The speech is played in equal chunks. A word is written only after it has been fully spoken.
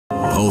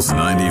Pulse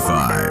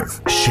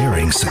 95.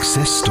 Sharing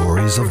success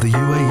stories of the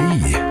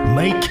UAE.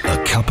 Make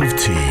a cup of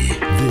tea.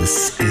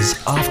 This is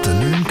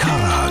Afternoon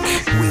Karak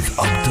with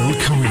Abdul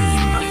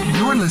Karim.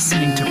 You're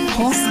listening to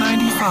Pulse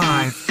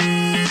 95.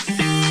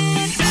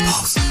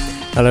 Pulse.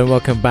 Hello and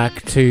welcome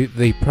back to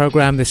the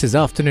program. This is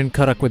Afternoon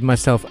Karak with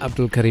myself,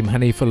 Abdul Karim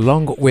Hanif,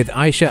 along with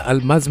Aisha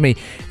Al-Mazmi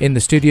in the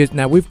studios.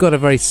 Now, we've got a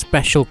very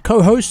special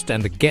co-host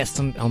and a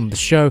guest on the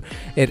show.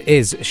 It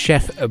is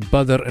Chef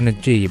Bader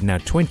Najeeb. Now,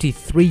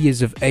 23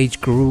 years of age,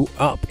 grew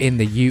up in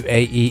the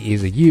UAE,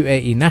 is a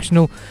UAE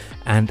national,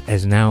 and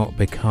has now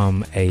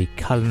become a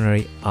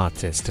culinary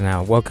artist.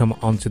 Now, welcome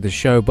onto the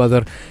show,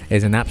 Bader.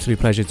 It's an absolute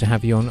pleasure to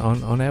have you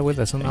on air with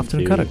us on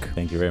Afternoon Karak.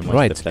 Thank you very much.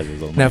 Right. The pleasure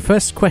is all Now, mine.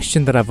 first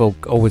question that I've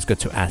always got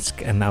to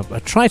ask, and I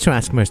try to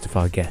ask most of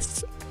our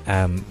guests,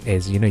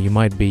 is, you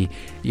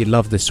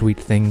love the sweet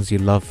things, you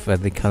love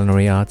the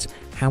culinary arts.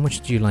 How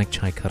much do you like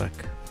chai karak?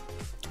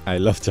 I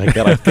love chai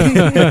karak.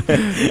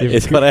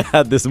 It's what I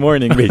had this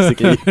morning,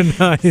 basically.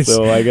 Nice.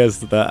 So I guess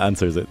that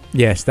answers it.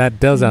 Yes,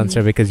 that does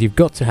answer, because you've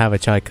got to have a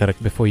chai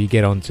karak before you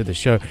get onto the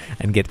show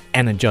and get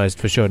energized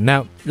for sure.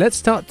 Now, let's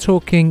start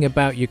talking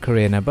about your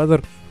career. Now,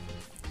 Bader,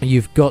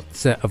 you've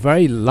got a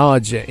very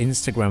large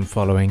Instagram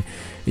following.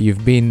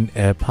 You've been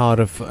part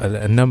of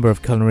a number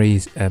of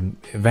culinary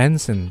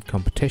events and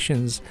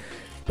competitions,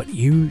 but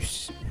you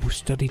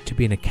studied to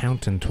be an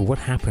accountant. What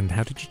happened?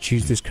 How did you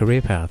choose this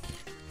career path?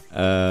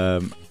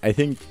 I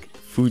think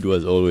food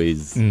was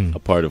always a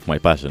part of my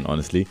passion,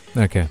 honestly.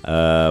 Okay.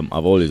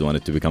 I've always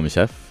wanted to become a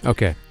chef.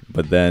 Okay.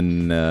 But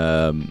then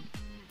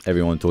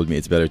everyone told me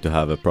it's better to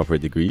have a proper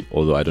degree,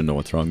 although I don't know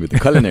what's wrong with the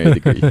culinary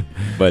degree.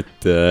 But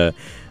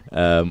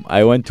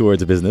I went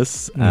towards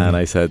business and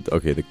I said,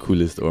 okay, the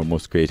coolest or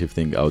most creative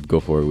thing I would go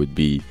for would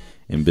be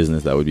in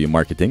business. That would be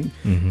marketing.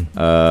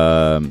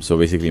 So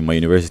basically in my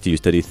university, you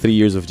study 3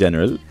 years of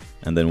general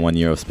and then 1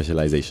 year of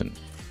specialization.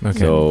 Okay.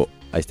 So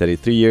I studied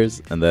 3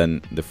 years, and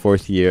then the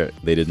fourth year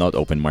they did not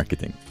open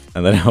marketing,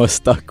 and then I was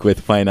stuck with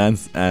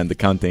finance and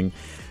accounting.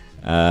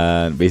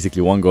 And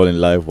basically one goal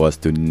in life was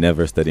to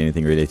never study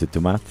anything related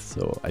to math.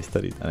 So I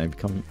studied and I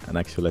became an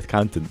actual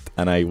accountant,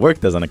 and I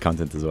worked as an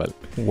accountant as well.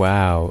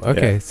 Wow.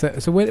 Okay. Yeah.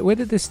 So where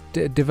did this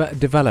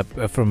develop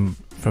from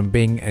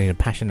being a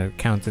passionate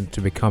accountant to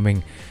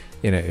becoming,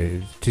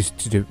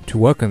 to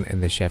work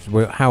in the chef?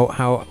 Well,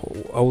 how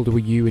old were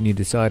you when you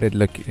decided,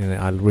 look,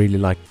 I really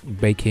like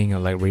baking,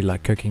 I really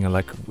like cooking, I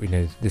like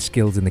the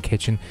skills in the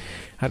kitchen?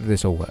 How did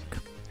this all work?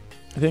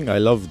 I think I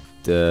loved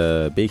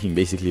baking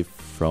basically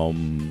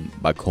from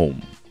back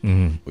home.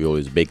 We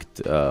always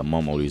baked.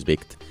 Mom always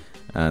baked,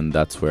 and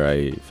that's where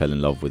I fell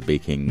in love with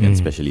baking and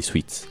especially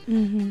sweets.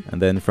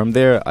 And then from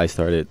there I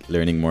started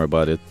learning more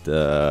about it,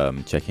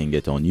 checking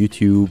it on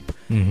YouTube,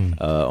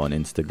 on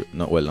Instagram,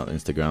 not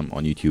Instagram,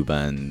 on YouTube,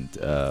 and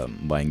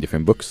buying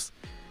different books.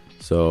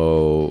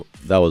 So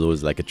that was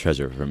always like a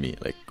treasure for me.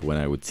 Like when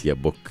I would see a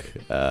book,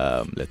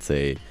 let's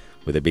say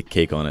with a big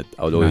cake on it,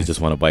 I would always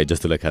just want to buy it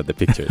just to look at the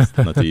pictures,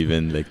 not to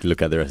even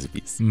look at the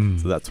recipes.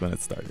 So that's when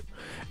it started.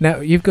 Now,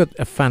 you've got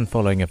a fan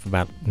following of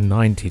about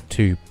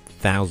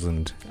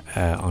 92,000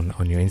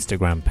 on your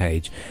Instagram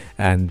page,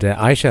 and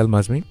Aisha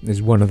Al-Mazmi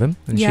is one of them,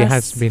 and Yes. she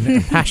has been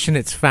a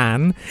passionate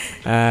fan.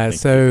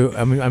 So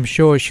I'm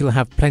sure she'll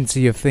have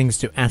plenty of things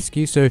to ask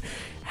you. So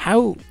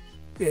how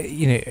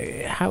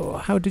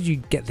did you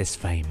get this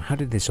fame? How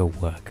did this all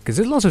work? Because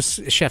there's lots of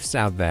chefs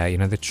out there,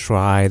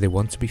 they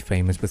want to be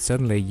famous, but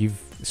suddenly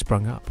you've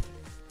sprung up.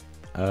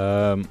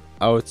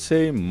 I would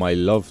say my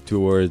love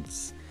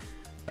towards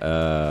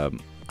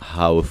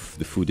how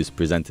the food is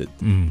presented.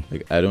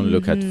 Like I don't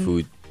look at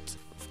food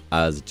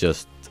as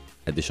just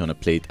a dish on a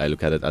plate. I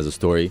look at it as a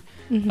story.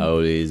 I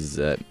always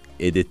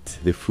edit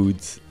the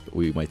foods,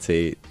 we might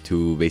say,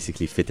 to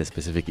basically fit a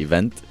specific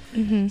event.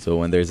 So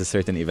when there's a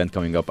certain event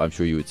coming up, I'm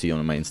sure you would see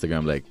on my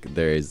Instagram, like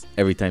there's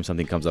every time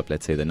something comes up,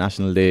 let's say the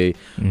National Day,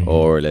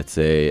 or let's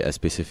say a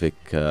specific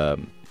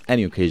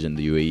any occasion,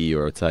 the UAE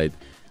or outside,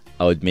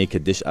 I would make a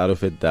dish out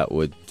of it that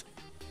would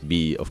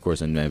be, of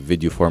course, in a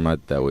video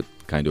format that would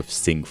kind of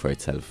sing for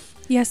itself.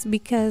 Yes,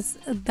 because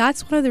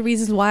that's one of the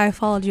reasons why I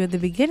followed you at the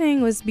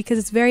beginning, was because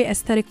it's very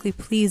aesthetically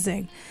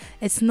pleasing.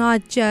 It's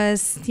not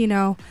just,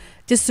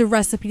 just a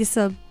recipe, just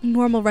a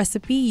normal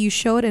recipe. You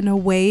show it in a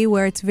way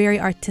where it's very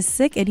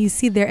artistic, and you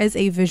see there is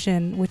a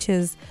vision, which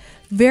is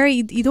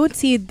very, you don't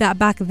see that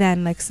back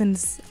then. Like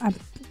since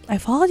I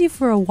followed you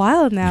for a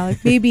while now,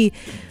 like maybe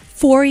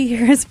 4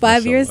 years,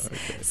 5 years.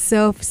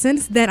 So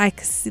since then, I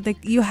see,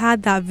 you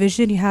had that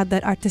vision, you had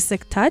that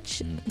artistic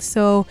touch.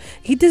 So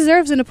he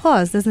deserves an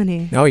applause, doesn't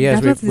he? Oh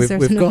yes,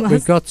 Definitely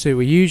we've got to.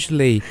 We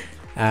usually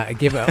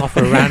offer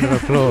a round of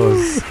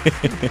applause.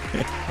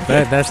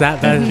 That's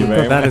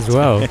that as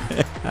well.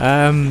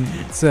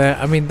 So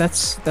I mean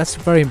that's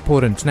very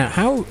important. Now,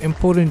 how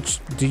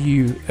important do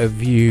you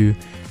view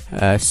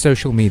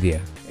social media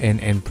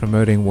in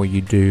promoting what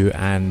you do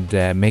and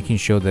making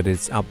sure that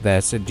it's up there?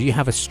 So do you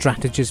have a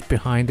strategist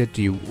behind it?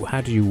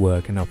 How do you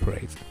work and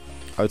operate?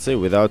 I would say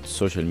without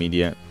social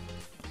media,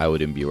 I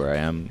wouldn't be where I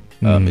am.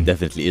 It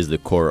definitely is the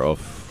core of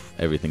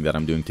everything that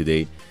I'm doing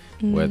today.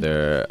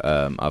 whether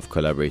I've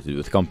collaborated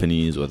with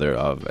companies, whether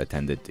I've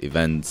attended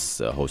events,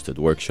 hosted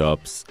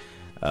workshops,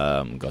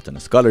 gotten a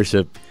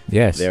scholarship.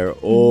 Yes. They're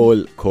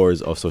all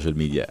cores of social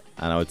media.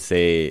 And I would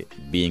say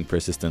being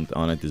persistent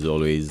on it is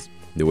always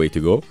the way to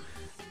go.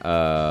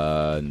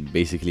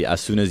 Basically,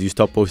 as soon as you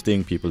stop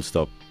posting, people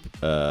stop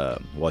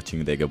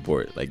watching. They get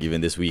bored. Like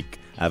even this week,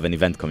 I have an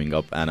event coming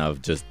up and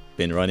I've just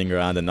been running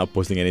around and not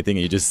posting anything,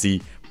 and you just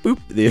see, boop,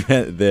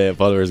 the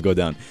followers go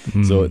down.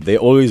 So they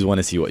always want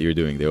to see what you're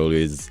doing. They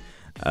always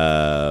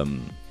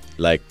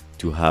like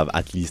to have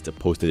at least a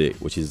post a day,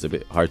 which is a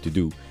bit hard to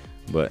do,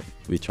 but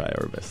we try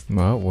our best.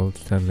 Well, we'll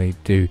certainly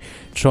do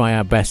try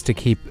our best to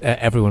keep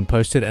everyone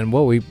posted, and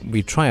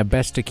we try our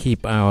best to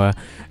keep our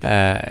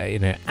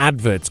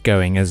adverts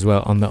going as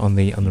well on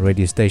the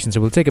radio station.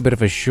 So we'll take a bit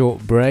of a short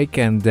break,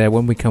 and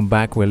when we come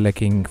back, we're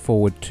looking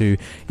forward to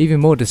even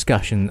more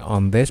discussion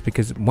on this,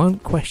 because one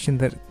question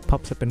that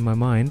pops up in my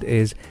mind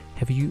is: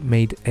 have you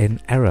made an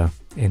error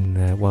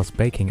in whilst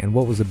baking, and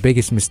what was the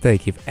biggest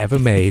mistake you've ever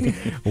made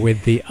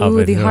with the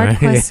oven? Ooh, the hard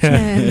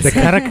questions. The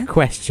Karak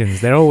questions,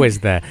 they're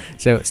always there.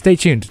 So stay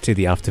tuned to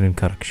the Afternoon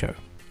Karak show.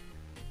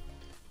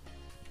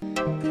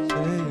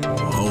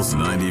 Pulse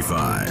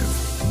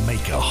 95.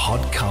 Make a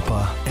hot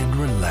cuppa and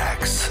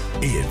relax.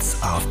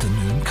 It's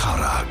Afternoon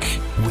Karak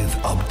with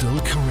Abdul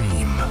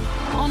Karim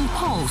on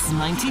Pulse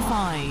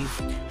 95.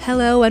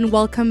 Hello and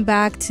welcome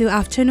back to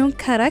Afternoon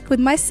Karak with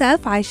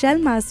myself, Aisha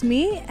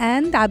Al-Mazmi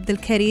and Abdul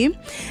Karim.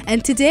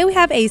 And today we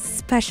have a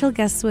special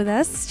guest with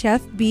us,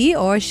 Chef B,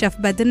 or Chef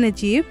Bader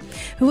Najeeb,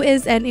 who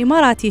is an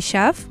Emirati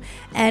chef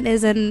and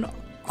is an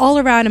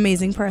all-around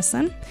amazing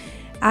person.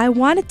 I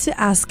wanted to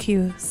ask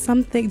you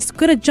something, just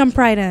gonna jump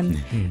right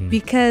in,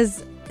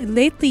 because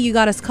lately you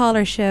got a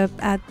scholarship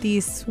at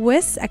the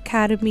Swiss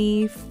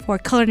Academy for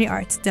Culinary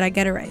Arts. Did I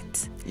get it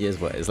right? Yes,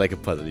 but it's like a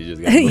puzzle. You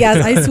just get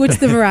Yes, I switched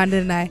them around,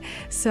 didn't I?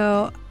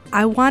 So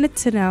I wanted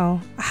to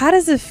know, how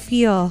does it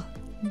feel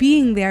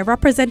being there,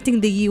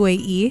 representing the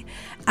UAE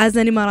as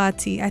an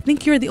Emirati? I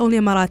think you're the only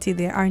Emirati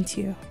there, aren't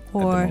you?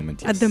 Or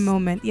at the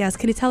moment, yes.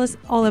 Can you tell us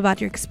all about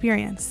your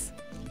experience?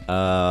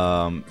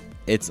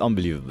 It's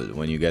unbelievable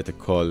when you get a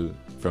call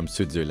from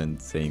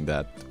Switzerland saying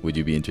that, would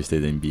you be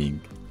interested in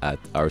being at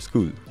our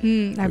school,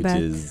 which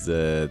is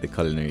the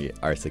Culinary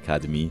Arts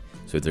Academy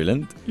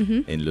Switzerland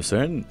in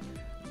Lucerne.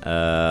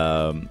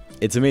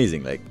 It's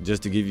amazing. Like,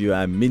 just to give you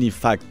a mini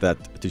fact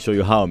that to show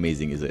you how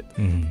amazing is it,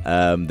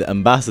 the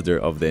ambassador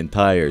of the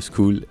entire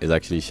school is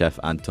actually Chef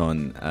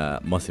Anton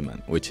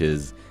Mossiman, which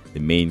is the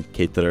main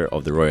caterer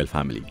of the royal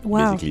family.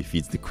 Wow. Basically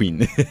feeds the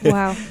queen.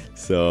 Wow.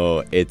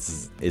 So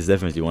it's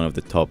definitely one of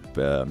the top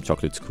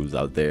chocolate schools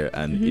out there,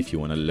 and if you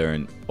want to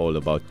learn all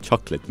about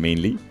chocolate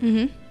mainly,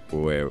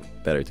 where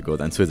better to go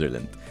than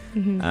Switzerland.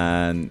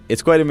 And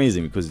it's quite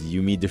amazing because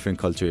you meet different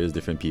cultures,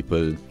 different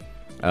people.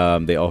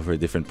 They offer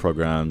different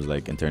programs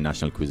like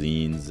international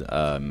cuisines,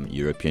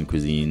 European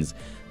cuisines.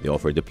 They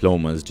offer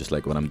diplomas, just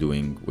like what I'm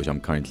doing, which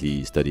I'm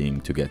currently studying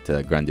to get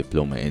a grand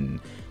diploma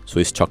in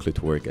Swiss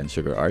chocolate work and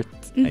sugar art.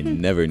 I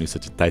never knew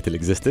such a title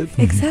existed.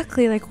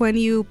 Exactly, like when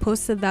you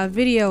posted that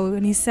video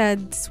and he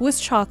said Swiss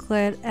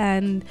chocolate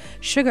and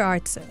sugar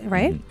arts,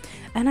 right?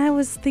 And I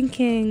was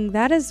thinking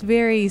that is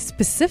very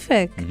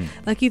specific.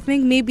 Like, you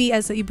think maybe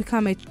as you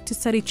become to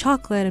study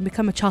chocolate and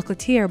become a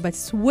chocolatier, but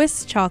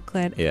Swiss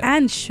chocolate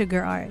and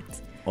sugar art.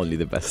 Only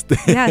the best.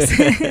 Yes,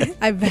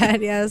 I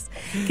bet, yes.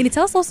 Can you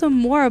tell us also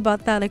more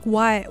about that? Like,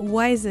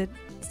 why is it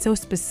so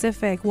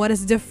specific? What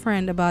is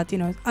different about,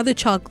 other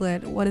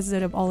chocolate? What is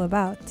it all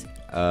about?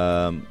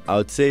 I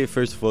would say,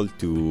 first of all,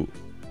 to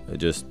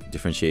just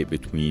differentiate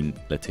between,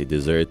 let's say,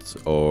 desserts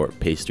or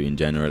pastry in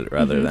general,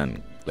 rather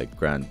than like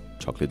grand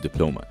chocolate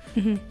diploma.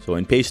 So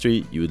in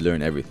pastry, you would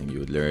learn everything. You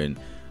would learn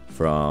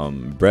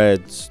from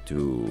breads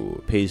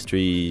to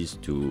pastries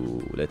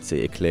to, let's say,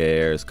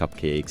 eclairs,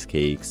 cupcakes,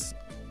 cakes,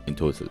 in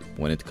total.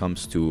 When it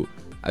comes to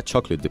a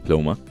chocolate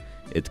diploma,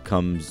 it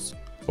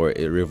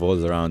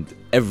revolves around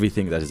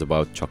everything that is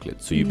about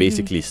chocolate. So you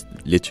basically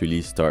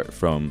literally start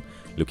from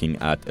looking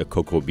at a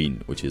cocoa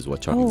bean, which is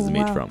what chocolate is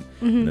made from.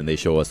 And then they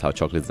show us how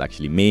chocolate is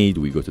actually made.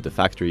 We go to the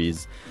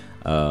factories,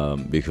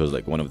 because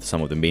like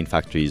some of the main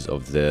factories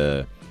of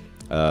the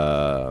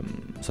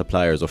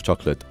suppliers of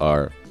chocolate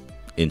are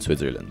in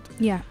Switzerland.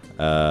 Yeah.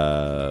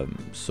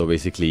 So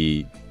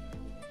basically,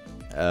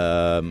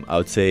 I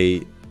would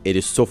say it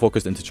is so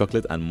focused into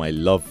chocolate, and my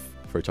love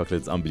for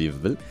chocolate is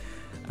unbelievable.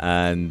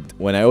 And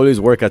when I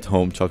always work at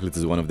home, chocolate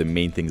is one of the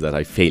main things that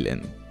I fail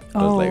in.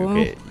 I was like,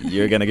 okay,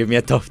 you're going to give me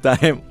a tough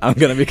time. I'm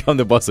going to become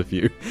the boss of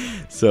you.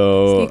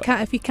 So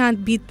if you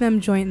can't beat them,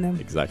 join them.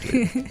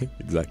 Exactly.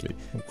 Exactly.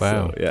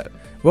 Wow. So, yeah.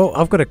 Well,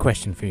 I've got a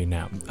question for you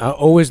now. I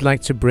always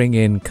like to bring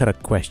in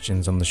Karak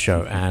questions on the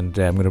show, and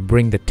I'm going to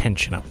bring the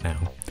tension up now.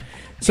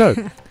 So,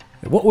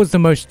 what was the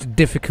most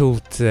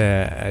difficult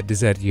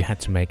dessert you had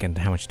to make, and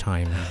how much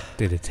time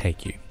did it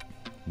take you?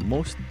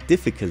 Most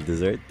difficult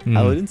dessert?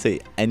 I wouldn't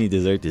say any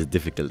dessert is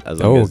difficult as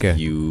long as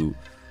you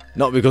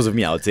Not because of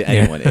me, I would say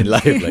anyone in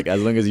life, like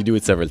as long as you do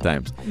it several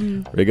times.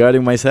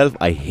 Regarding myself,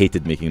 I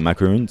hated making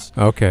macaroons.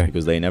 Okay.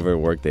 Because they never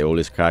worked, they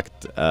always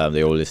cracked,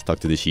 they always stuck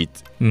to the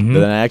sheet. Mhm. But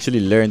then I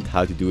actually learned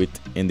how to do it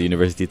in the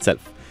university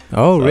itself.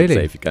 Oh, So I'd really?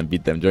 say if you can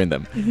beat them, join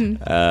them.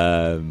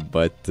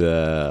 But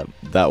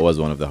that was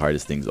one of the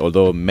hardest things.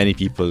 Although many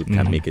people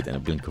can make it in a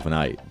blink of an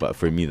eye, but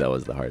for me that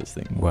was the hardest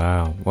thing.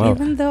 Wow. Wow.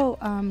 Even though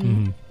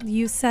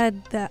you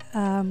said that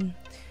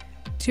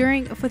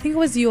during, I think it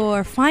was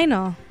your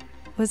final,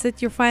 was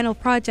it your final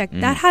project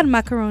that had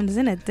macarons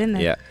in it, didn't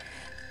it? Yeah.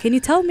 Can you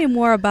tell me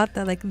more about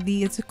that? Like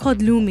it's called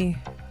Lumi.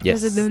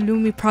 Yes. Was it the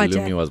Lumi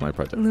project? Lumi was my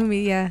project.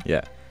 Lumi, yeah.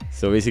 Yeah.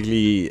 So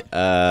basically,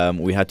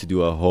 we had to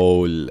do a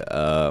whole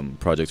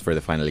project for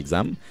the final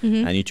exam,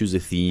 and you choose a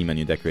theme and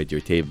you decorate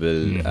your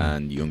table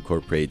and you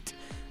incorporate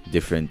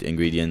different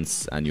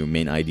ingredients and your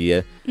main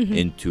idea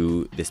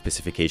into the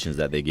specifications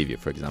that they give you.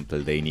 For example,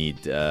 they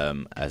need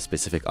a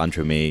specific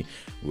entremet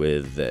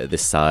with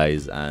this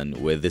size and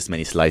with this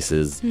many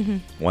slices.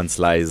 One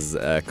slice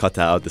cut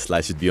out, the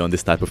slice should be on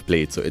this type of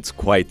plate. So it's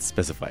quite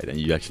specified and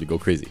you actually go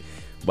crazy.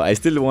 But I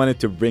still wanted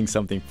to bring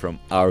something from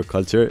our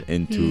culture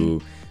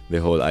into the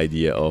whole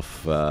idea of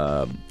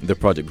the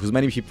project, because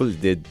many people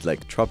did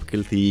like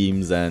tropical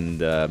themes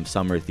and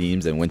summer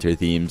themes and winter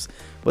themes,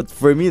 but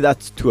for me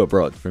that's too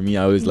abroad. For me,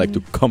 I always like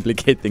to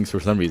complicate things for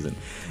some reason.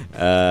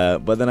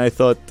 But then I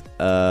thought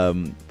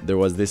there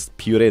was this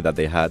puree that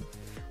they had,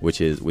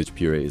 which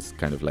puree is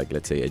kind of like,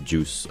 let's say, a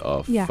juice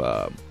of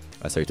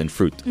a certain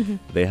fruit.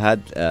 They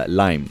had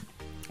lime,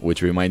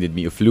 which reminded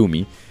me of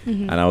Lumi,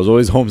 and I was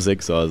always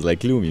homesick, so I was like,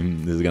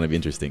 Lumi, this is gonna be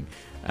interesting.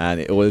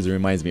 And it always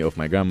reminds me of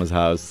my grandma's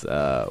house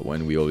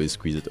when we always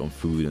squeeze it on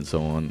food and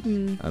so on.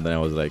 And then I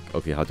was like,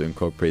 okay, how to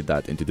incorporate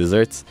that into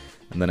desserts?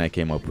 And then I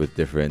came up with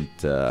different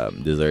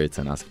desserts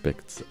and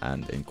aspects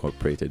and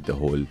incorporated the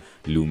whole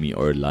Lumi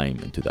or lime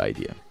into the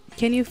idea.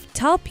 Can you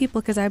tell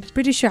people, because I'm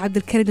pretty sure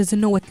Abdul Karim doesn't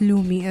know what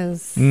Lumi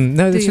is.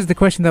 No, this is the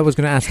question that I was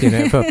going to ask you,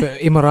 for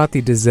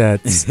Emirati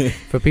desserts,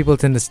 for people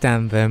to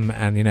understand them.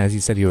 And, as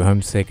you said, you were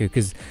homesick,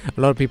 because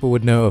a lot of people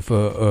would know of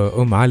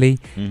Ali,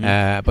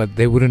 but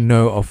they wouldn't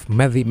know of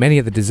many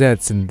of the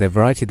desserts and the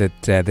variety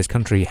that this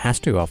country has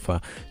to offer.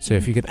 So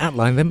if you could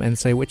outline them and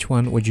say which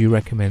one would you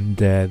recommend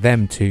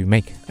them to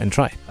make and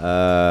try?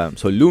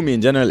 So Lumi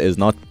in general is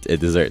not a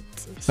dessert.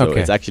 So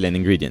it's actually an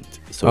ingredient.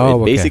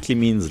 So it basically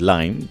means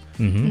lime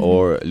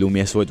or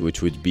Lumi Aswad,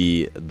 which would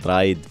be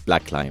dried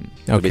black lime.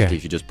 So basically,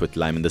 if you just put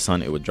lime in the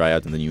sun, it would dry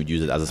out and then you would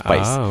use it as a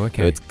spice. So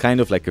it's kind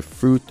of like a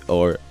fruit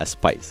or a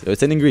spice. So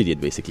it's an ingredient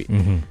basically.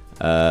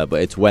 But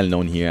it's well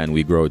known here and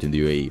we grow it in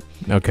the UAE.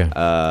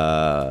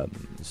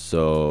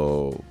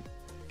 So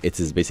it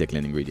is basically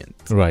an ingredient.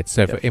 Right.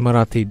 So for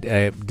Emirati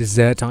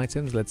dessert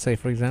items, let's say,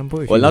 for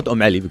example. Well, not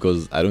Ali,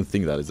 because I don't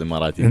think that is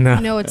Emirati.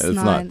 No, it's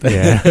not.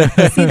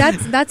 Yeah. See,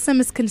 that's a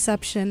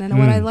misconception. And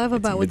what I love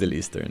about it's Middle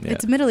Eastern.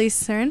 It's Middle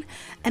Eastern.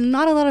 And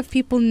not a lot of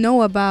people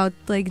know about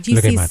like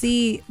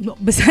GCC. No,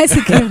 besides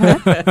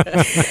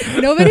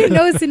the nobody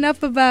knows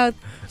enough about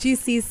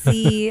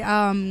GCC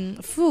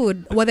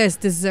food, whether it's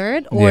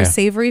dessert or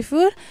savory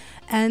food.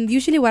 And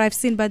usually what I've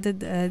seen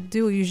Bader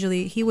do,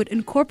 he would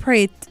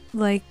incorporate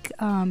like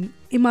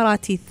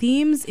Emirati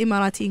themes,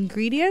 Emirati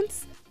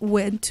ingredients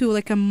into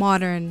like a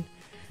modern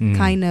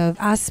kind of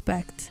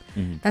aspect.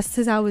 That's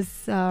how a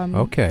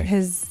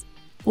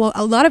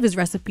lot of his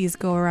recipes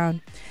go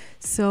around.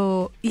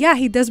 So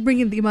he does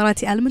bring in the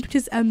Emirati element, which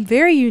is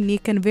very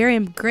unique and very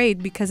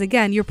great, because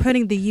again, you're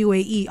putting the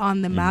UAE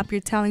on the map.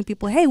 You're telling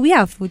people, hey, we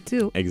have food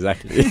too.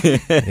 Exactly.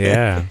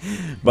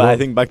 But I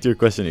think back to your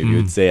question, if you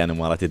would say an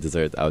Emirati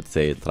dessert, I would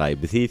say try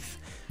Bithith,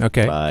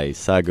 try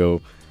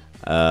Sago.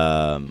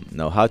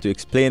 Now, how to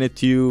explain it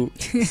to you?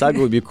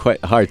 Sago would be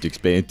quite hard to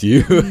explain it to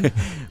you.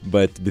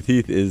 But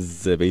Bithith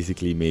is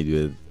basically made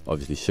with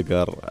obviously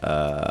sugar,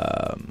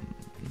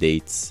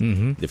 dates,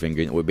 different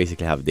ingredients. We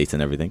basically have dates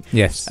and everything.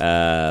 Yes.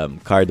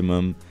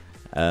 Cardamom.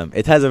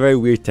 It has a very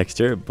weird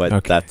texture,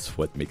 but that's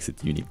what makes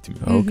it unique to me.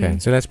 Okay,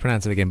 so let's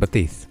pronounce it again.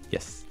 Batith.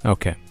 Yes.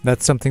 Okay,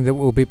 that's something that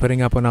we'll be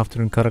putting up on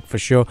Afternoon Karak for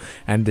sure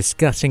and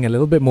discussing a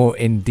little bit more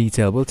in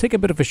detail. We'll take a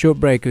bit of a short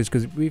break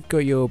because we've got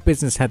your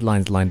business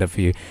headlines lined up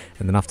for you,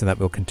 and then after that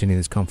we'll continue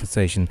this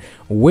conversation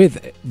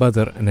with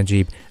Bader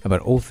Najeeb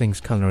about all things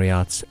culinary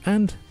arts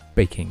and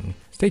baking.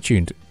 Stay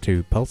tuned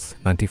to Pulse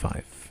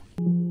 95.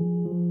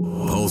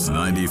 Pulse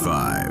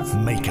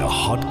 95. Make a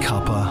hot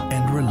cuppa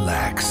and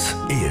relax.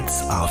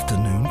 It's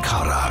Afternoon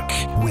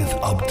Karak with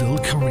Abdul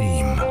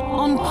Karim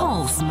on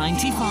Pulse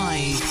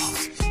 95.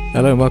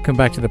 Hello and welcome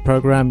back to the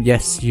program.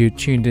 Yes, you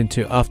tuned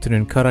into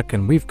Afternoon Karak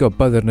and we've got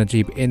Bader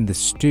Najeeb in the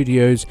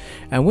studios,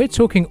 and we're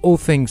talking all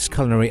things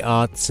culinary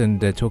arts and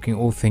talking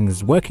all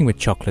things working with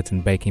chocolate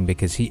and baking,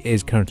 because he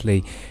is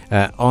currently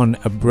on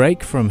a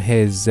break from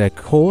his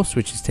course,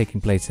 which is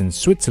taking place in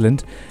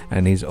Switzerland,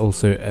 and he's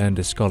also earned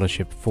a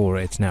scholarship for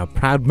it. It's now a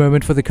proud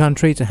moment for the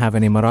country to have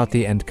an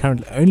Emirati, and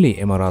currently only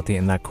Emirati,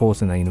 in that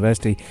course in the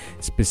university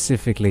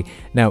specifically.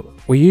 Now,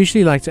 we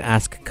usually like to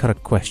ask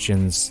Karak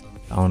questions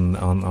on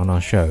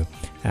our show,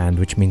 and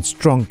which means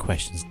strong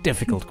questions,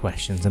 difficult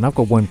questions. And I've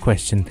got one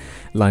question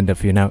lined up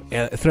for you now.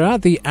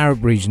 Throughout the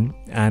Arab region,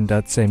 and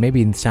I'd say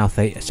maybe in South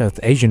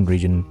Asian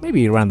region,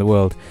 maybe around the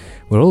world,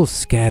 we're all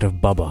scared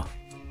of Baba,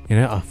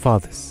 our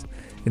fathers.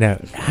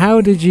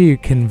 How did you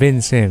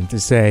convince him to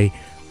say,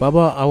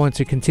 Baba, I want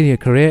to continue a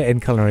career in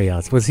culinary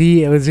arts? Was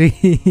he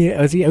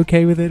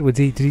okay with it?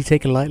 Did he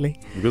take it lightly?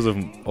 Because of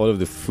all of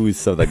the food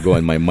stuff that go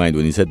in my mind,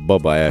 when you said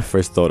Baba, I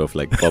first thought of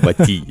like Baba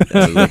tea.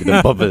 And like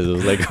the bubbles, I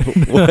was like,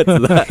 what's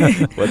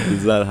that? What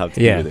does that have to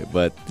do with it?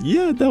 But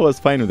yeah, that was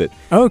fine with it.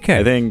 Okay.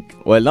 I think,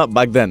 well, not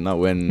back then, not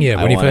when I you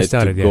wanted first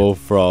started, to go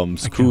from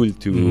school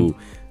to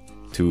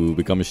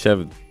become a chef.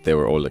 They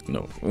were all like,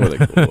 no. We're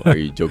like, oh, are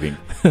you joking?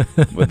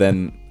 But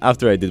then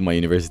after I did my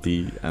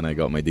university and I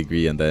got my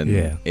degree, and then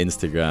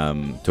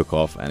Instagram took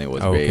off and it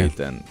was great,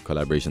 and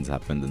collaborations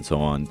happened and so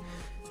on.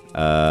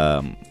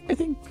 I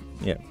think,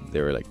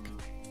 they were like,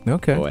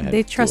 okay.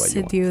 They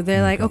trusted you.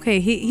 They're like, okay,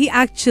 he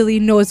actually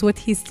knows what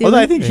he's doing.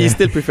 Although I think he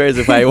still prefers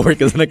if I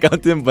work as an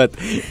accountant, but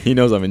he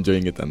knows I'm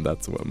enjoying it, and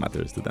that's what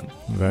matters to them.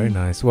 Very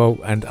nice. Well,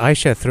 and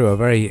Aisha threw a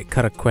very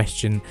Karak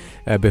question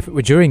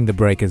during the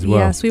break as well.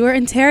 Yes, we were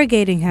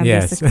interrogating him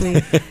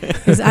basically.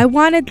 Because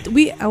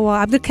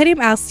Abdul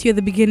Karim asked you at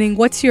the beginning,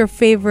 what's your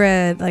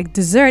favorite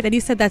dessert? And you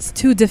said that's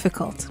too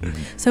difficult.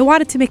 So I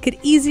wanted to make it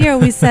easier.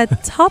 We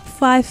said top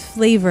 5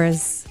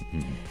 flavors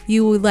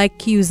you would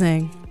like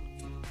using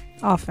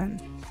often.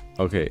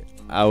 Okay,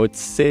 I would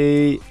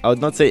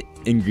not say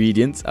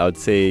ingredients. I would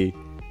say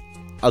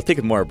I'll take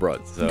it more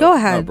abroad. So go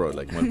ahead.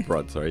 More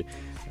broad, sorry.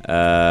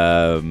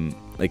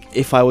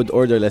 If I would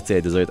order, let's say,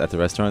 a dessert at a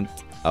restaurant,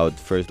 I would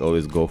first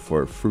always go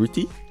for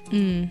fruity,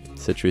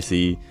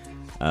 citrusy,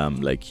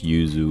 like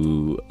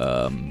yuzu,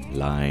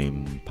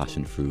 lime,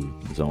 passion fruit,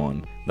 and so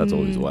on. That's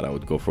always what I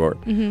would go for.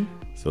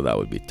 So that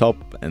would be top.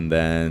 And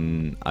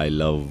then I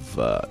love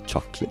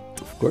chocolate,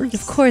 of course.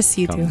 Of course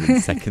you Comes do.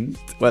 in second.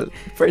 Well,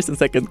 first and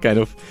second, kind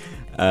of.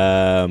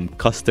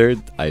 Custard.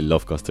 I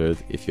love custard.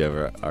 If you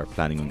ever are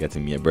planning on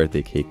getting me a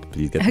birthday cake,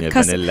 please get me a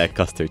vanilla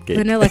custard cake.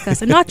 Vanilla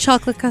custard. Not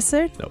chocolate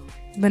custard? No.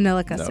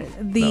 Vanilla custard.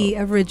 The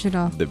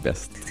original. The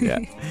best, yeah.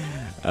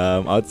 I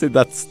would say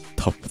that's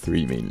top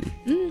 3 mainly.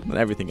 And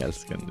everything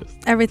else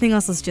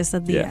is just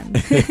at the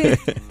end.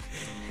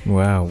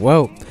 Wow.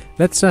 Well,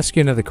 let's ask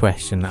you another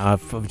question.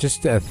 I've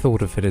just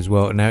thought of it as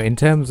well. Now, in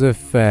terms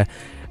of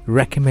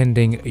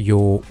recommending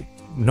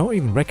not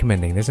even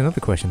recommending, there's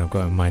another question I've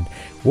got in mind.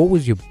 What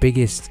was your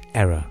biggest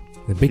error,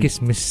 the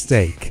biggest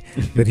mistake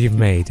that you've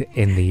made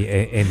in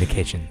the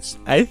kitchens?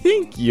 I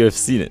think you've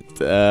seen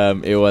it.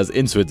 It was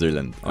in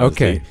Switzerland,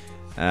 honestly. Okay.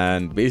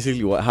 And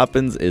basically what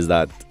happens is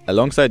that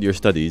alongside your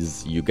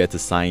studies, you get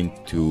assigned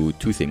to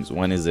 2 things.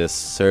 One is a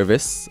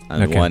service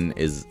and one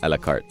is a la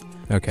carte.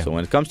 Okay. So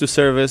when it comes to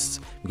service,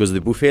 because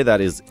the buffet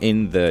that is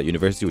in the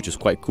university, which is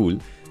quite cool,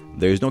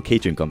 there is no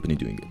catering company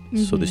doing it.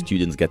 So the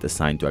students get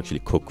assigned to actually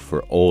cook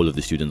for all of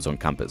the students on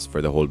campus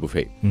for the whole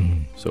buffet.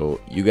 So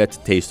you get a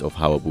taste of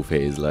how a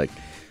buffet is like.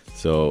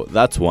 So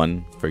that's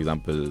one. For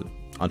example,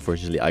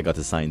 unfortunately, I got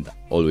assigned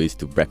always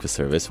to breakfast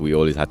service. We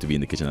always had to be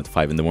in the kitchen at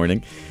 5 in the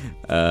morning.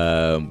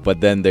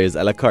 But then there's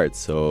a la carte.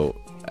 So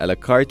a la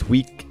carte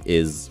week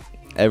is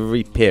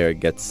every pair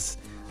gets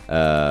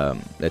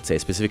let's say a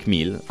specific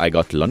meal. I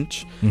got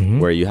lunch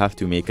where you have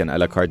to make an a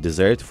la carte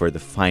dessert for the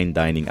fine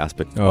dining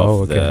aspect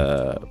of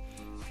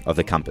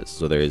the campus.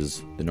 So there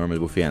is the normal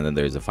buffet and then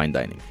there is a fine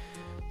dining.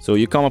 So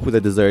you come up with a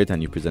dessert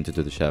and you present it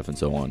to the chef and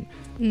so on.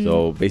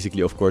 So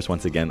basically, of course,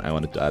 once again, I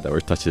wanted to add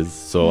our touches.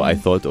 So I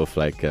thought of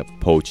like a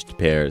poached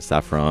pear,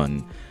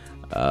 saffron,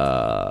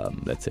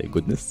 let's say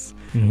goodness.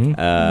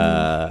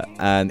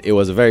 And it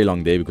was a very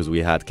long day because we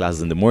had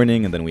classes in the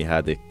morning and then we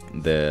had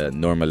the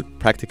normal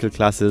practical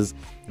classes.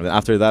 And then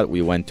after that,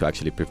 we went to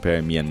actually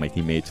prepare, me and my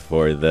teammates,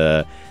 for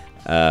the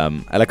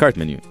a la carte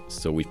menu.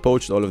 So we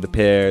poached all of the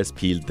pears,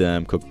 peeled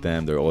them, cooked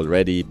them. They're all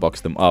ready,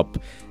 boxed them up.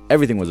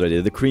 Everything was ready.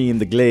 The cream,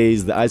 the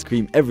glaze, the ice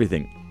cream,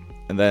 everything.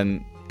 And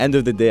then end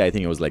of the day, I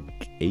think it was like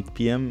 8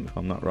 p.m. if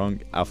I'm not wrong,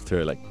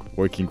 after like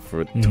working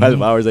for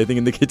 12 hours, I think,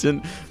 in the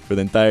kitchen for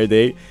the entire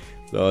day.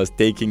 So I was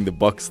taking the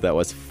box that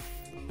was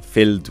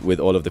filled with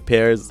all of the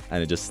pears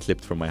and it just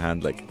slipped from my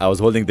hand. Like I was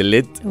holding the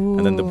lid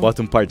and then the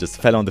bottom part just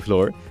fell on the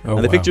floor.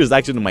 And the picture is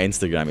actually on my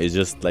Instagram. It's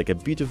just like a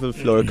beautiful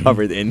floor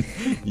covered in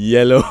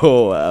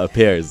yellow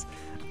pears.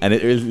 And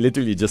it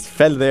literally just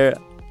fell there.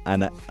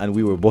 And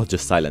we were both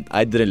just silent.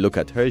 I didn't look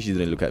at her. She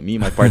didn't look at me,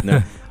 my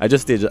partner. I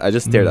just stared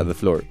at the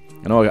floor.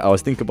 And all I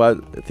was thinking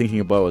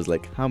about was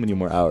like, how many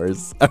more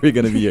hours are we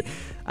going to be here?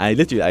 And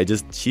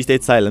she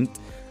stayed silent.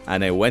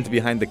 And I went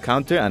behind the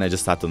counter and I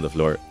just sat on the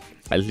floor.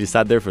 I literally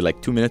sat there for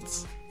like 2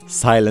 minutes,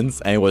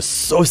 silence. And it was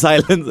so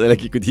silent that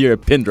like you could hear a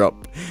pin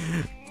drop.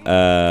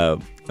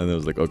 And I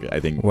was like, okay, I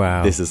think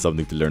this is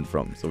something to learn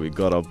from. So we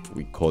got up,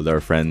 we called our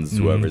friends,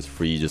 whoever's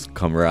free, just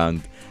come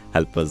around,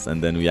 help us.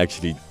 And then we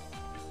actually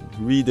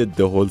redid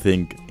the whole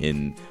thing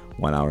in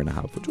 1 hour and a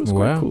half, which was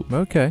quite cool.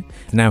 Okay.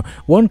 Now,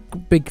 one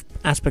big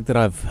aspect that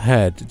I've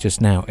heard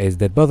just now is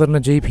that Bader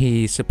Najeeb,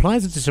 he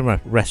supplies it to some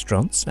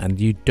restaurants, and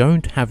you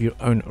don't have your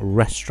own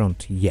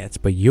restaurant yet,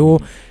 but your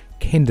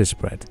Kinder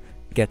spread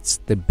gets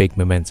the big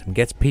momentum,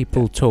 gets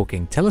people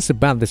talking. Tell us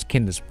about this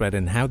Kinder spread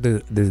and how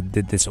did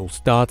this all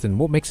start and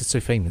what makes it so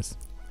famous?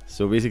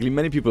 So basically,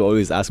 many people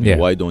always ask me,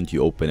 why don't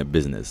you open a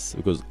business?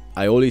 Because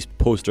I always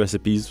post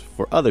recipes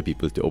for other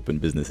people to open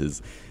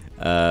businesses.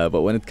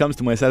 But when it comes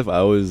to myself,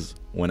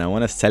 when I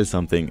want to sell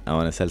something, I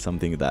want to sell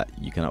something that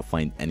you cannot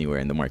find anywhere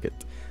in the market.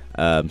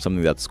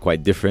 Something that's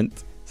quite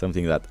different,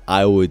 something that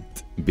I would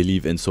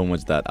believe in so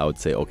much that I would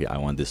say, okay, I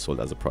want this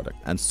sold as a product.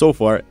 And so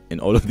far, in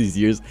all of these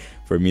years,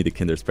 for me, the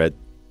Kinder spread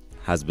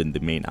has been the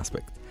main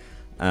aspect.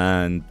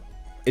 And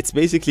it's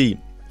basically,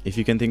 if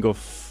you can think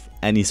of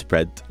any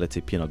spread, let's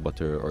say peanut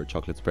butter or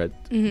chocolate spread,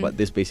 but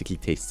this basically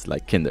tastes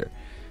like Kinder.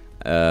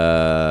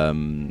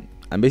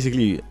 And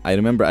basically, I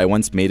remember I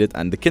once made it,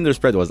 and the Kinder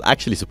spread was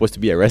actually supposed to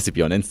be a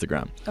recipe on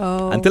Instagram.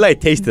 Until I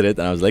tasted it,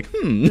 and I was like,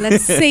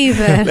 let's save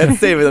it. Let's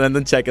save it, and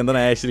then check. And then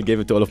I actually gave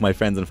it to all of my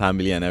friends and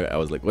family, and I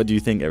was like, what do you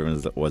think?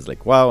 Everyone was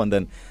like, wow. And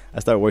then I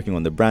started working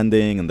on the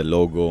branding and the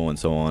logo and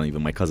so on.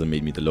 Even my cousin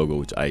made me the logo,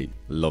 which I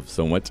love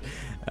so much.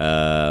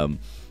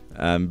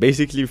 And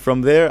basically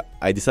from there,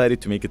 I decided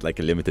to make it like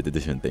a limited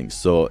edition thing.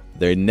 So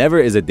there never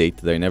is a date,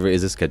 there never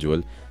is a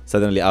schedule.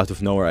 Suddenly out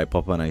of nowhere, I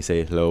pop on and I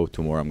say, hello,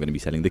 tomorrow I'm going to be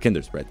selling the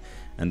Kinder spread.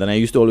 And then I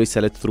used to always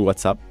sell it through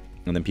WhatsApp,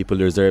 and then people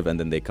reserve, and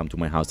then they come to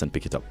my house and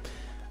pick it up.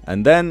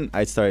 And then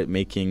I started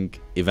making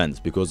events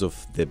because of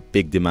the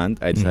big demand.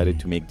 I decided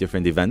to make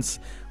different events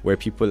where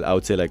people, I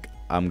would say, like,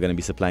 I'm going to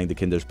be supplying the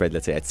Kinder spread,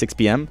 let's say, at 6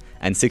 p.m.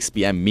 And 6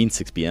 p.m. means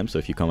 6 p.m. So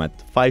if you come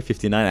at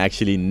 5:59, I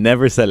actually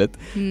never sell it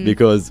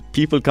because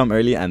people come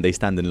early and they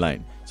stand in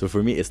line. So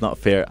for me, it's not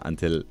fair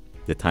until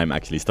the time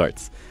actually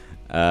starts.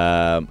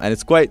 And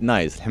it's quite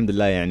nice.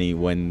 Alhamdulillah, yani,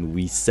 when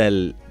we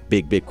sell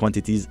big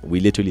quantities, we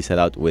literally sell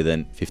out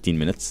within 15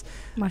 minutes.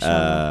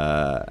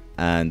 MashaAllah.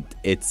 And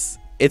it's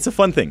a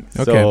fun thing.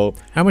 Okay. So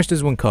how much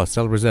does one cost?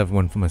 I'll reserve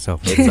one for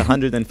myself. It's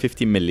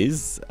 150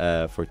 millis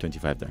for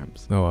 25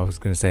 dirhams. Oh, I was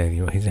going to say,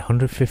 is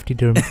 150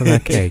 dirham for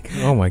that cake?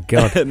 Oh my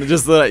God.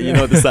 Just so that you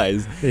know the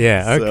size.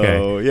 Yeah, okay.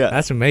 So, yeah.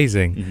 That's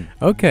amazing.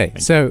 Okay,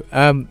 so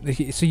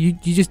you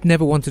just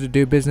never wanted to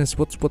do business.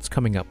 What's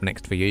coming up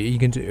next for you? Are you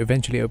going to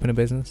eventually open a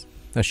business?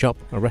 A shop?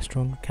 A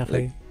restaurant? A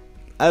cafe?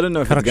 I don't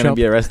know if Karak it's going to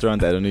be a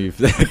restaurant. I don't know if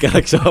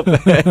Karak shop.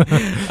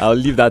 I'll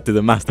leave that to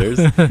the masters.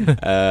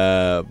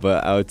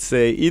 But I would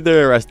say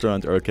either a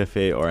restaurant or a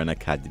cafe or an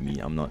academy.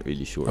 I'm not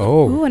really sure.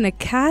 Oh, an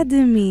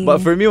academy.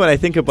 But for me, when I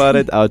think about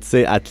it, I would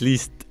say at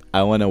least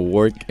I want to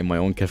work in my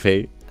own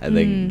cafe and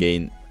then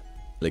gain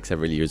like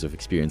several years of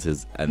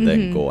experiences and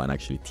then go and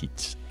actually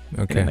teach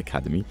in an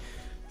academy.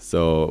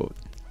 So...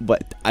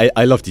 But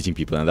I love teaching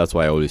people, and that's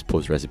why I always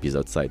post recipes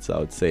outside. So I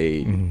would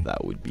say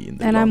that would be in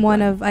the. And I'm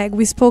one of.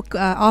 We spoke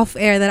off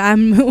air that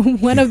I'm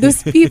one of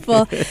those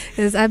people.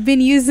 Is I've been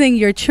using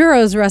your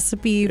churros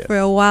recipe for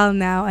a while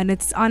now, and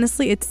it's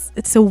honestly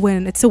it's a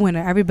win. It's a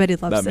winner. Everybody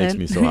loves it. That makes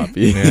me so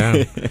happy.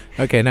 Yeah.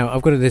 Okay, now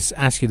I've got to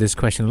ask you this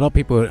question. A lot of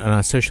people on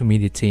our social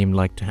media team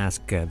like to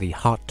ask the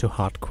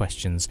heart-to-heart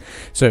questions.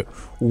 So,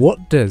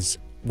 what does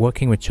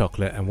working with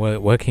chocolate and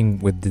working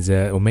with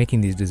dessert or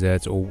making these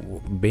desserts or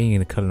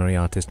being a culinary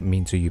artist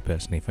mean to you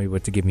personally? If you were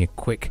to give me a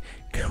quick,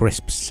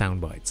 crisp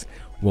soundbite,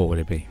 what would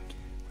it be?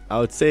 I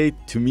would say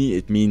to me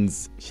it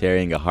means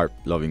sharing a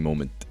heart-loving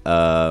moment.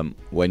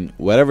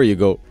 Wherever you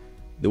go,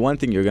 the one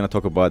thing you're going to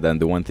talk about and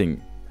the one thing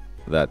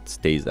that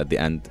stays at the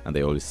end, and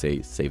they always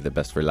say save the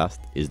best for last,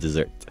 is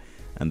dessert.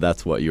 And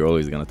that's what you're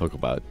always going to talk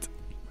about.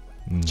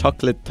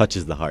 Chocolate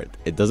touches the heart.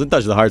 It doesn't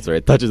touch the heart, sorry,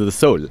 it touches the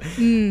soul.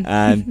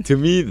 And to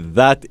me,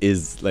 that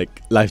is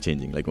like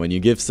life-changing. Like when you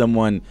give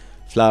someone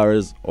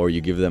flowers or you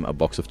give them a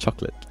box of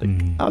chocolate.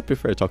 Like I would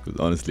prefer chocolate,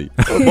 honestly.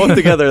 Or both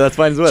together, that's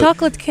fine as well.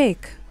 Chocolate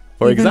cake.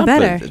 For Even example,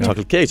 better.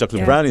 chocolate cake,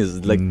 chocolate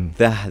brownies, like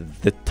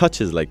the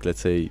touches, like let's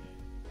say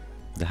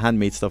the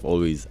handmade stuff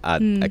always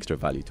add extra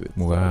value to it.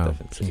 Wow, so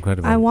it's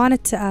incredible. I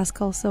wanted to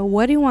ask also,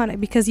 what do you want?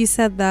 Because you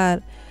said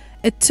that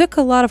it took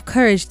a lot of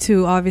courage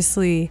to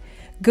obviously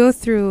go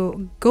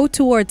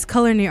towards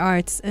culinary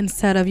arts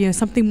instead of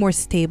something more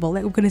stable.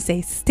 Like we're going to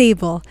say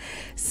stable.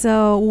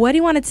 So what do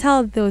you want to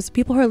tell those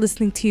people who are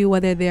listening to you,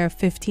 whether they're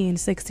 15,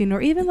 16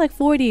 or even like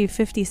 40,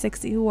 50,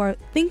 60, who are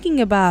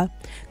thinking about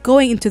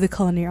going into the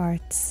culinary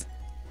arts?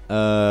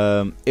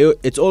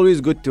 It's always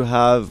good to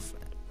have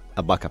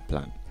a backup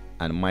plan,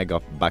 and my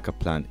backup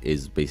plan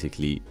is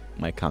basically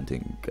my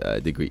accounting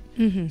degree.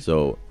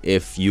 So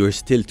if you're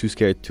still too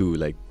scared to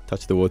like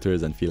touch the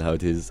waters and feel how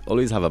it is,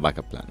 always have a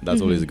backup plan.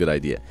 That's always a good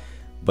idea.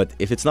 But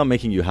if it's not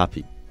making you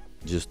happy,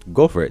 just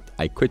go for it.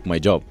 I quit my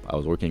job. I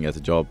was working as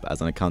a job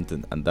as an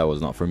accountant, and that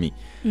was not for me.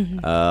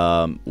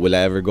 Will I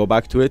ever go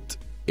back to it?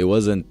 It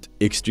wasn't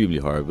extremely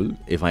horrible.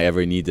 If I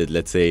ever needed,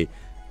 let's say,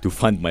 to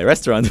fund my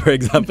restaurant, for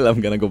example, I'm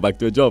gonna go back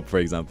to a job, for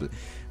example.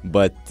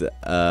 But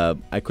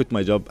I quit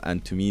my job,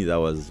 and to me that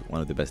was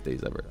one of the best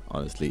days ever,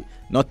 honestly.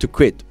 Not to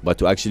quit, but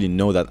to actually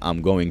know that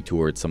I'm going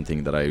towards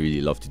something that I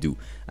really love to do.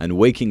 And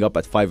waking up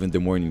at 5 in the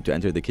morning to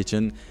enter the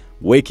kitchen,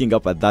 waking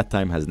up at that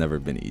time has never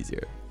been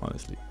easier,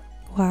 honestly.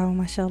 Wow,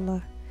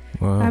 mashallah.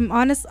 Wow. I'm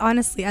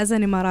honestly, as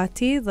an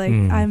Emirati, like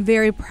I'm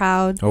very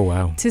proud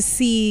to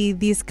see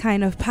these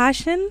kind of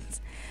passions,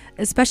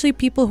 especially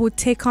people who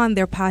take on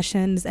their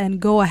passions and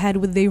go ahead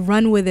with, they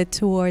run with it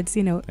towards,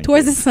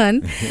 towards the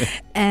sun.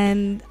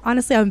 And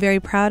honestly, I'm very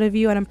proud of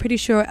you, and I'm pretty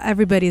sure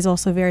everybody is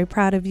also very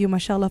proud of you,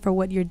 mashallah, for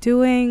what you're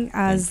doing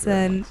as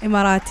an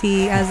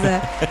Emirati,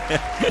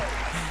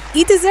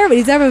 you deserve it.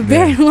 You deserve a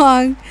very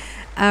long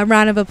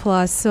round of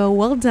applause. So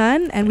well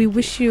done, and we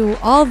wish you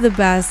all the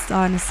best,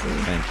 honestly.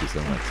 Thank you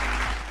so much.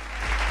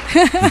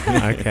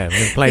 Okay, I'm going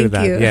to play with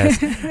that. Yes.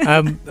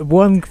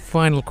 One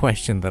final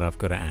question that I've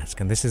got to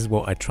ask, and this is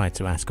what I tried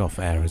to ask off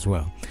air as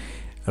well.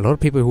 A lot of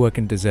people who work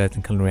in dessert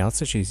and culinary,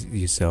 such as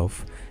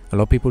yourself, a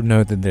lot of people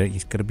know that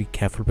you've got to be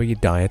careful about your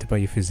diet, about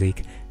your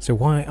physique. So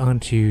why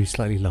aren't you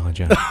slightly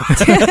larger?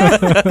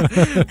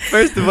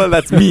 First of all,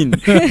 that's mean.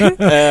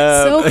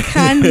 So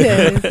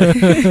candid.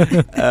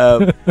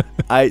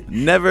 I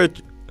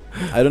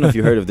don't know if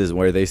you heard of this,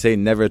 where they say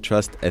never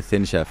trust a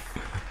thin chef.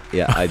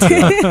 Yeah, I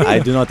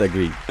do not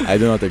agree. I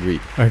do not agree.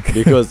 Okay.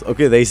 Because,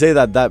 they say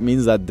that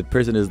means that the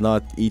person is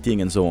not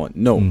eating and so on.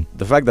 No,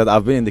 the fact that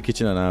I've been in the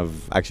kitchen and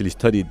I've actually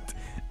studied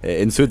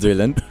in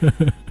Switzerland,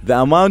 the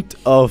amount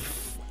of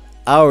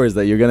hours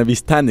that you're going to be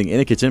standing in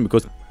a kitchen,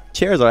 because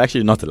chairs are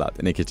actually not allowed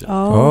in a kitchen.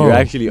 You're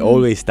actually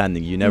always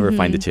standing. You never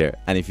find a chair.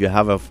 And if you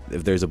have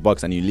if there's a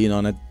box and you lean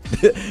on it,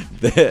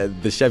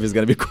 the chef is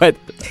going to be quite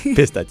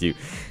pissed at you.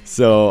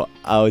 So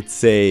I would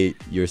say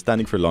you're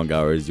standing for long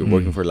hours, you're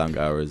working for long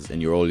hours,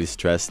 and you're always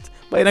stressed,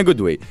 but in a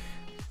good way.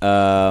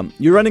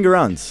 You're running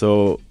around,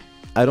 so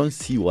I don't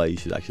see why you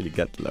should actually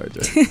get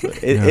larger.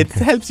 It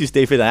helps you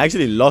stay fit. I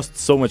actually lost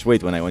so much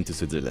weight when I went to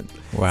Switzerland.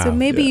 Wow. So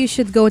maybe you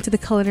should go into the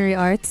culinary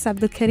arts,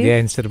 Abdul Karim. Yeah,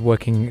 instead of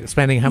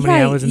spending how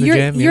many hours in the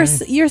gym?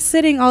 You're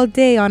sitting all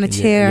day on a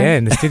chair. Yeah,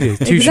 in the studio.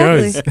 2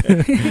 shows.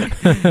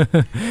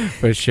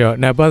 For sure.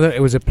 Now, brother,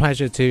 it was a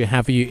pleasure to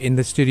have you in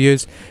the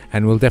studios,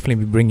 and we'll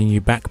definitely be bringing you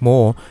back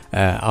more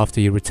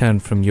after you return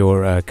from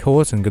your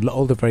course. And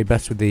all the very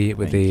best with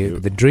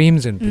the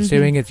dreams and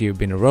pursuing it. You've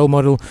been a role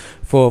model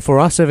for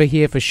us over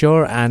here, for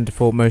sure, and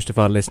for most of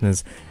our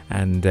listeners,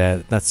 and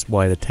that's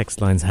why the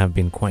text lines have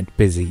been quite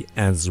busy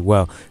as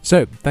well.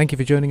 So thank you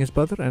for joining us,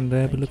 brother, and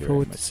we look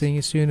forward to seeing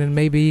you soon, and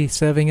maybe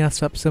serving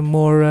us up some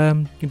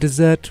more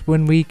dessert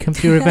when we come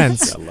to your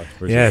events.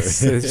 Yes,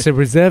 so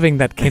reserving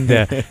that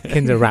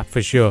Kinder wrap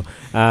for sure.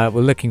 We're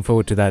looking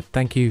forward to that.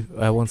 Thank you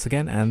once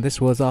again, and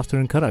this was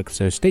Afternoon Karak.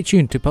 So stay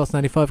tuned to Pulse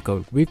 95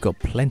 Gold. We've got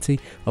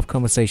plenty of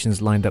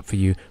conversations lined up for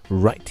you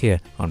right here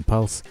on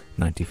Pulse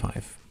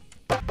 95.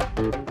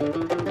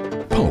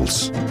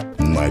 Pulse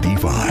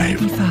 95.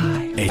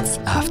 It's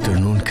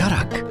Afternoon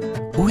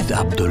Karak with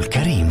Abdul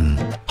Karim.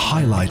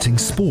 Highlighting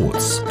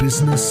sports,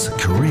 business,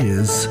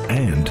 careers,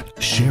 and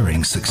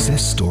sharing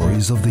success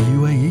stories of the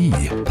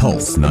UAE.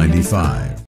 Pulse 95.